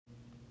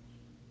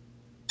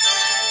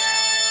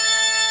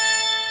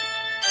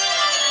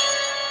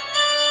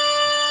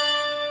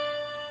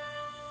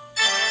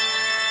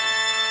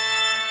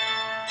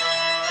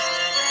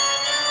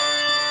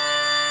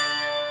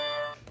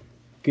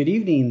Good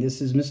evening,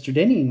 this is Mr.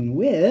 Denning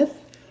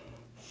with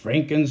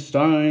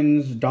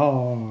Frankenstein's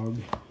Dog.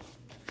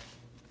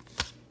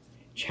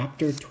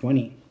 Chapter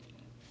 20.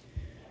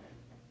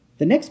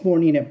 The next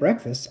morning at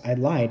breakfast, I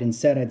lied and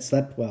said I'd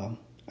slept well.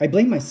 I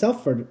blamed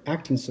myself for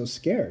acting so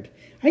scared.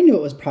 I knew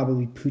it was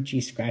probably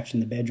Poochie scratching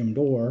the bedroom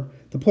door.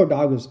 The poor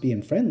dog was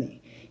being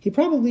friendly. He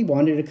probably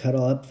wanted to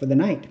cuddle up for the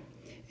night.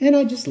 And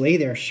I just lay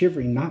there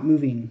shivering, not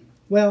moving.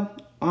 Well,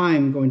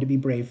 I'm going to be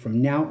brave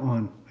from now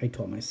on, I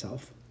told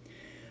myself.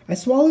 I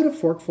swallowed a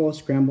forkful of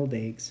scrambled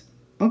eggs.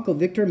 Uncle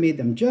Victor made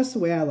them just the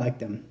way I liked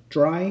them,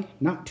 dry,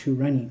 not too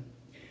runny.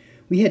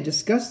 We had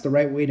discussed the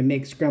right way to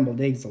make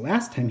scrambled eggs the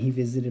last time he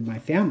visited my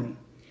family.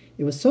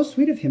 It was so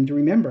sweet of him to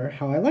remember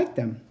how I liked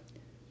them.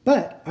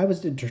 But I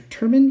was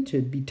determined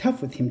to be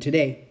tough with him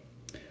today.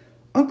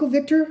 Uncle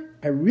Victor,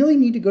 I really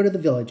need to go to the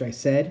village, I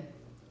said.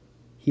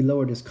 He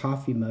lowered his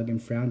coffee mug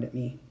and frowned at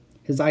me.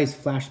 His eyes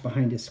flashed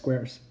behind his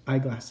square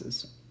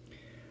eyeglasses.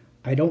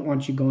 I don't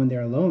want you going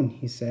there alone,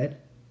 he said.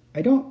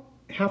 I don't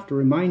have to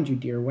remind you,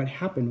 dear, what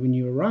happened when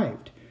you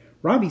arrived.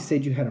 Robbie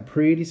said you had a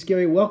pretty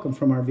scary welcome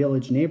from our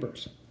village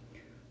neighbors.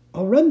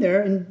 I'll run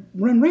there and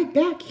run right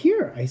back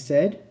here, I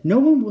said. No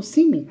one will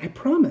see me, I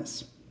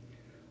promise.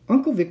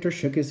 Uncle Victor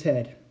shook his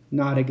head.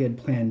 Not a good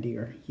plan,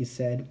 dear, he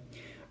said.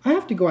 I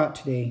have to go out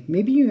today.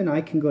 Maybe you and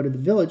I can go to the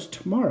village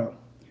tomorrow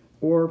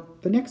or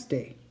the next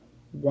day.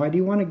 Why do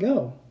you want to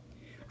go?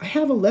 I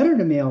have a letter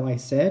to mail, I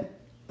said.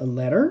 A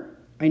letter?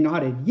 I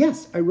nodded.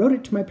 Yes, I wrote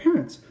it to my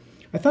parents.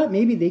 I thought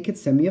maybe they could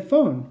send me a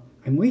phone.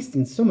 I'm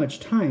wasting so much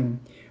time.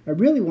 I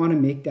really want to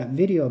make that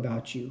video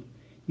about you.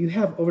 You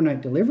have overnight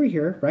delivery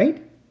here,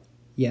 right?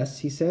 Yes,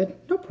 he said.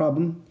 No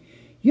problem.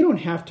 You don't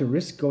have to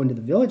risk going to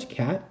the village,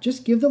 Cat.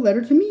 Just give the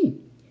letter to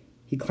me.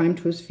 He climbed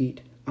to his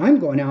feet. I'm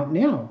going out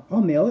now. I'll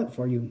mail it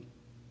for you.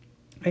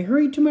 I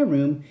hurried to my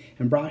room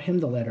and brought him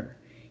the letter.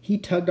 He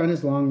tugged on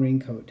his long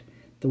raincoat.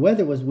 The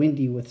weather was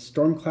windy with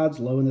storm clouds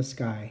low in the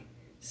sky.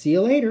 See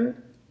you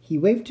later. He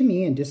waved to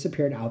me and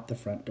disappeared out the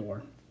front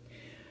door.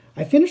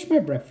 I finished my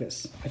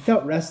breakfast. I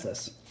felt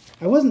restless.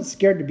 I wasn't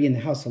scared to be in the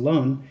house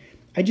alone.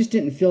 I just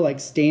didn't feel like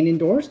staying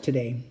indoors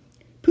today.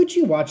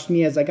 Poochie watched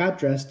me as I got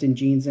dressed in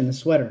jeans and a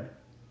sweater.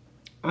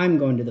 I'm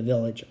going to the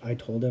village, I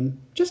told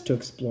him, just to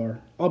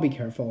explore. I'll be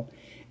careful,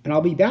 and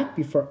I'll be back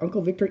before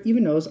Uncle Victor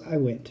even knows I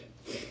went.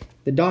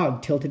 The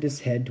dog tilted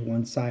his head to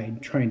one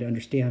side, trying to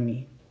understand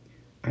me.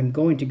 I'm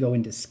going to go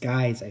in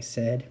disguise, I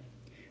said.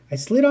 I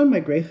slid on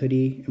my gray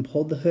hoodie and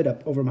pulled the hood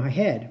up over my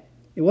head.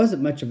 It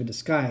wasn't much of a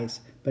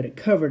disguise, but it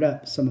covered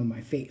up some of my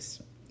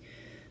face.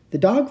 The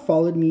dog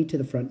followed me to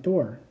the front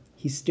door.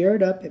 He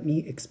stared up at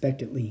me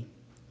expectantly.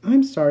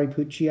 I'm sorry,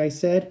 Poochie, I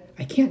said.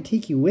 I can't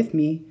take you with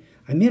me.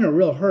 I'm in a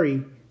real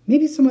hurry.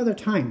 Maybe some other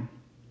time.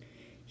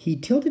 He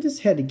tilted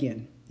his head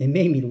again. It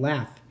made me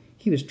laugh.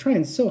 He was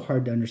trying so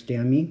hard to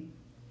understand me.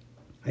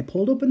 I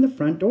pulled open the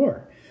front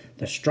door.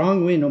 The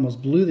strong wind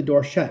almost blew the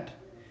door shut.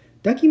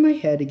 Ducking my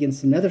head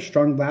against another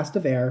strong blast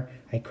of air,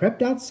 I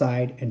crept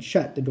outside and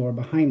shut the door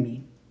behind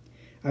me.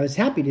 I was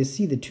happy to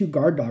see the two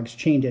guard dogs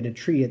chained at a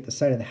tree at the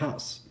side of the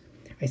house.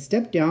 I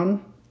stepped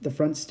down the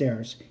front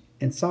stairs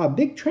and saw a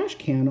big trash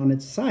can on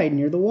its side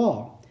near the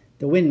wall.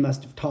 The wind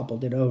must have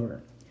toppled it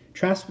over.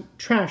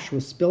 Trash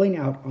was spilling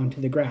out onto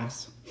the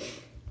grass.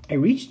 I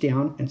reached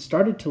down and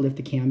started to lift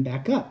the can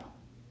back up.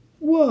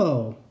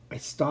 Whoa! I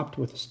stopped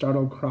with a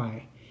startled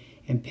cry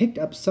and picked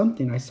up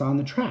something I saw in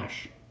the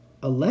trash.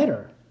 A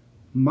letter.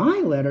 My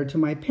letter to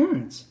my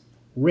parents.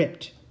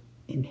 Ripped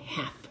in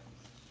half.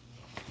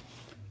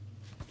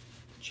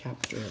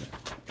 Chapter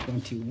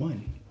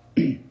 21.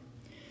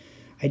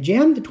 I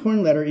jammed the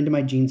torn letter into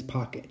my jeans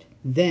pocket.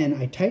 Then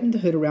I tightened the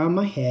hood around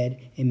my head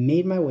and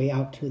made my way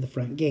out to the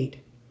front gate.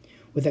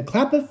 With a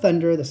clap of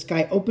thunder, the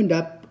sky opened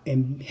up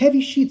and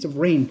heavy sheets of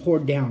rain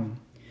poured down.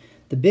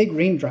 The big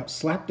raindrops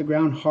slapped the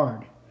ground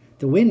hard.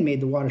 The wind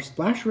made the water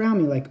splash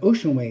around me like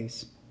ocean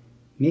waves.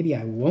 Maybe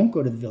I won't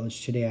go to the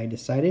village today, I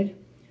decided.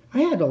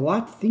 I had a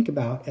lot to think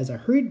about as I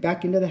hurried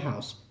back into the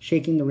house,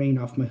 shaking the rain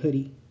off my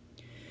hoodie.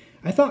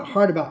 I thought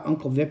hard about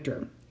Uncle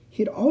Victor.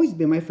 He had always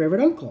been my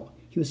favorite uncle.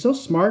 He was so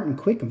smart and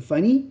quick and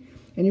funny,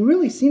 and he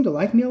really seemed to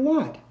like me a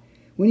lot.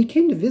 When he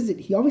came to visit,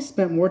 he always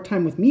spent more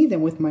time with me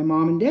than with my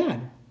mom and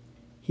dad.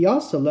 He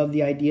also loved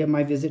the idea of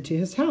my visit to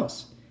his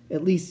house.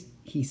 At least,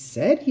 he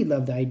said he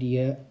loved the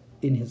idea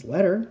in his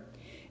letter,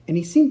 and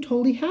he seemed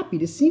totally happy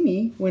to see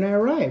me when I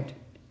arrived,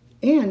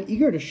 and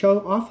eager to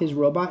show off his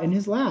robot in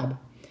his lab.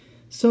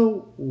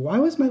 So, why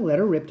was my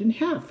letter ripped in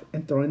half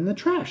and thrown in the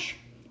trash?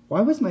 Why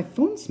was my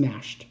phone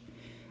smashed?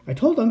 I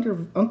told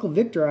Uncle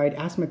Victor I'd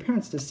asked my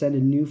parents to send a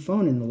new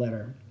phone in the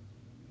letter.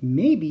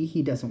 Maybe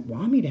he doesn't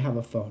want me to have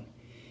a phone.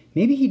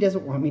 Maybe he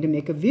doesn't want me to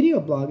make a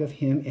video blog of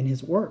him and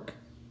his work.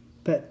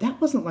 But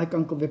that wasn't like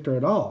Uncle Victor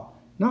at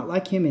all. Not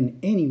like him in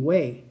any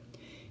way.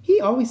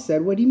 He always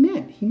said what he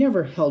meant. He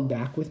never held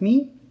back with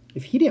me.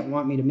 If he didn't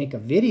want me to make a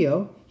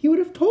video, he would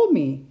have told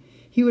me.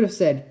 He would have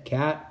said,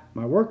 Cat,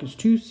 my work is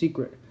too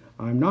secret.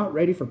 I'm not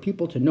ready for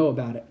people to know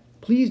about it.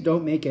 Please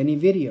don't make any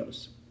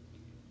videos.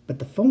 But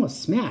the phone was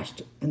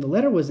smashed, and the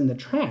letter was in the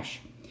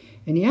trash,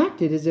 and he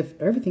acted as if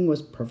everything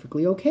was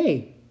perfectly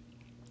okay.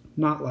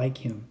 Not like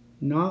him.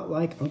 Not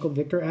like Uncle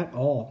Victor at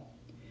all.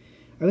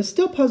 I was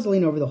still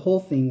puzzling over the whole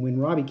thing when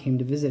Robbie came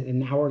to visit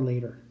an hour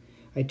later.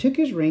 I took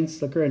his rain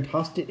slicker and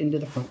tossed it into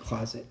the front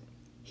closet.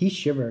 He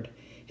shivered.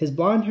 His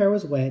blonde hair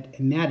was wet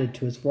and matted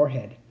to his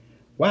forehead.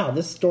 "Wow,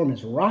 this storm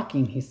is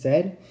rocking," he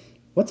said.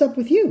 "What's up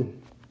with you?"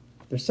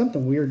 "There's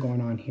something weird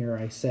going on here,"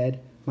 I said.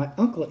 "My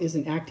uncle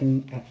isn't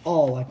acting at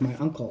all like my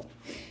uncle.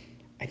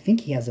 I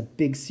think he has a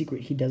big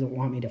secret he doesn't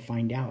want me to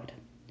find out."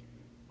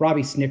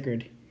 Robbie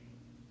snickered.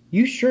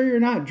 "You sure you're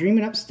not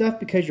dreaming up stuff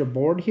because you're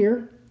bored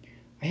here?"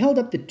 I held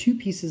up the 2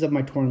 pieces of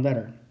my torn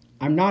letter.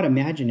 "I'm not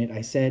imagining it,"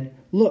 I said.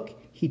 "Look,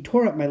 he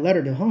tore up my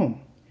letter to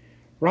home."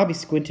 Robbie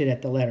squinted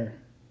at the letter.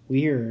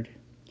 "Weird."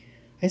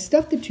 I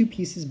stuffed the 2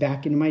 pieces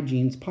back into my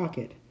jeans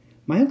pocket.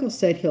 "My uncle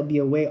said he'll be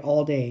away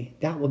all day.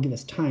 That will give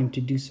us time to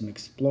do some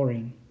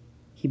exploring."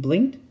 He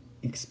blinked.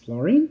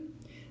 "Exploring?"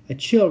 A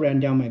chill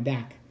ran down my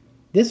back.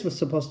 This was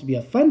supposed to be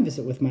a fun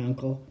visit with my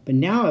uncle, but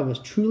now I was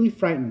truly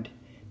frightened.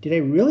 Did I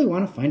really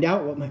want to find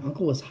out what my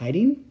uncle was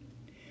hiding?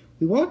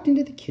 We walked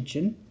into the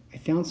kitchen. I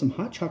found some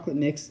hot chocolate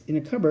mix in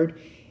a cupboard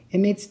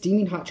and made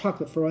steaming hot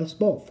chocolate for us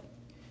both.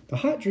 The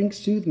hot drink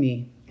soothed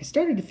me. I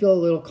started to feel a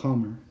little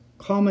calmer,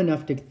 calm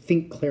enough to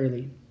think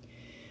clearly.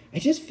 "I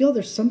just feel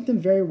there's something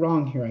very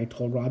wrong here," I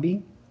told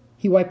Robbie.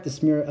 He wiped a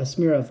smear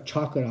of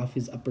chocolate off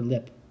his upper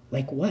lip.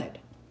 "Like what?"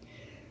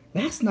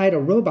 "Last night a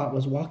robot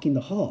was walking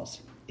the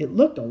halls. It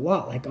looked a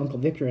lot like Uncle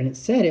Victor, and it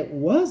said it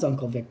was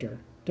Uncle Victor.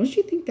 Don't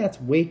you think that's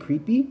way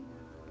creepy?"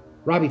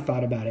 Robbie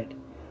thought about it.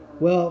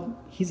 "Well,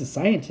 he's a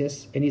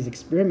scientist, and he's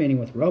experimenting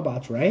with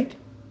robots, right?"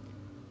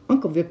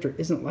 "Uncle Victor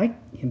isn't like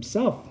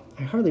himself.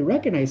 I hardly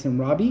recognize him,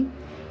 Robbie.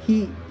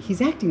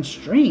 He's acting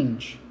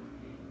strange."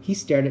 He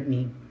stared at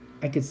me.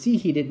 I could see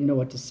he didn't know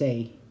what to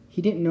say.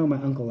 He didn't know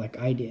my uncle like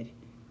I did.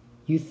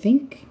 "You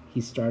think," he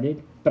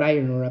started, but I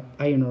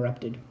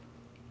interrupted.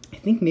 "I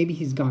think maybe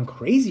he's gone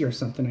crazy or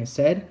something," I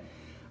said.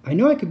 "I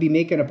know I could be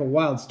making up a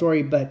wild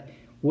story, but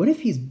what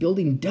if he's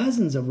building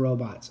dozens of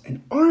robots,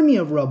 an army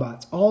of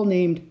robots, all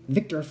named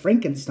Victor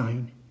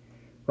Frankenstein?"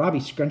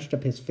 Robbie scrunched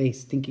up his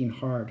face, thinking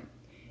hard.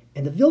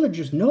 "And the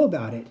villagers know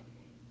about it,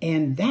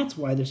 and that's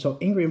why they're so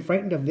angry and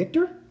frightened of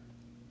Victor?"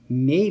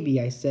 "Maybe,"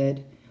 I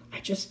said. "I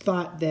just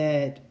thought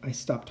that—" I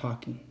stopped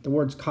talking. The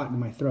words caught in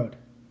my throat.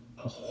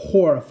 A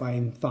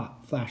horrifying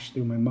thought flashed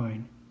through my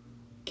mind.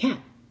 "Cat!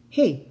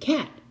 Hey,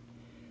 Cat!"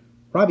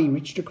 Robbie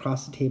reached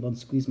across the table and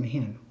squeezed my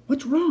hand.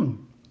 "What's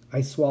wrong?"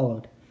 I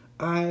swallowed.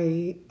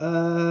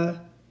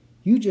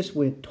 You just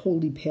went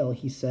totally pale,"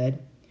 he said.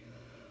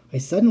 "I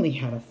suddenly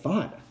had a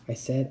thought," I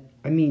said.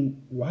 "I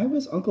mean, why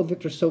was Uncle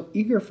Victor so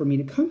eager for me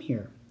to come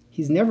here?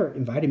 He's never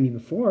invited me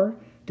before.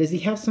 Does he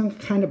have some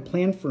kind of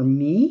plan for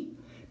me?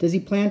 Does he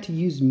plan to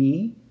use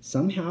me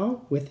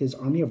somehow with his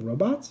army of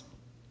robots?"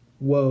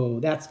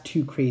 "Whoa, that's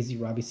too crazy,"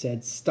 Robbie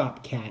said.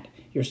 "Stop, Cat.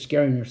 You're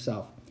scaring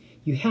yourself.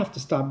 You have to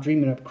stop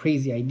dreaming up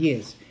crazy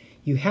ideas.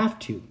 You have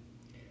to."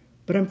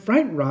 "But I'm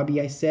frightened, Robbie,"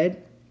 I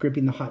said,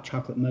 gripping the hot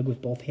chocolate mug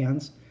with both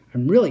hands.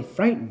 "I'm really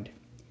frightened."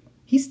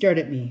 He stared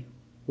at me.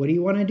 "What do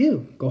you want to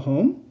do? Go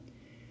home?"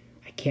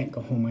 "I can't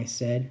go home," I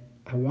said.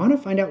 "I want to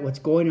find out what's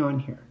going on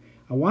here.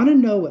 I want to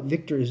know what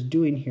Victor is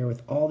doing here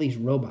with all these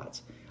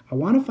robots. I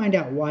want to find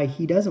out why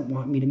he doesn't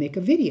want me to make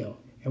a video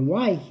and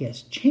why he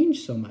has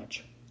changed so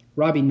much."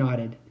 Robbie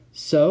nodded.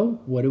 "So,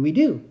 what do we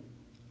do?"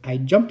 I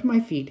jumped to my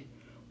feet.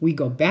 "We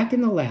go back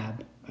in the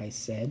lab," I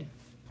said.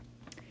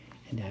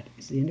 And that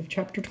is the end of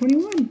chapter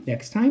 21.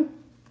 Next time,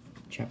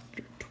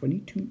 chapter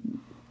 22.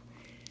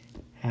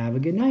 Have a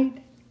good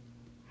night.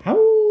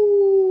 How?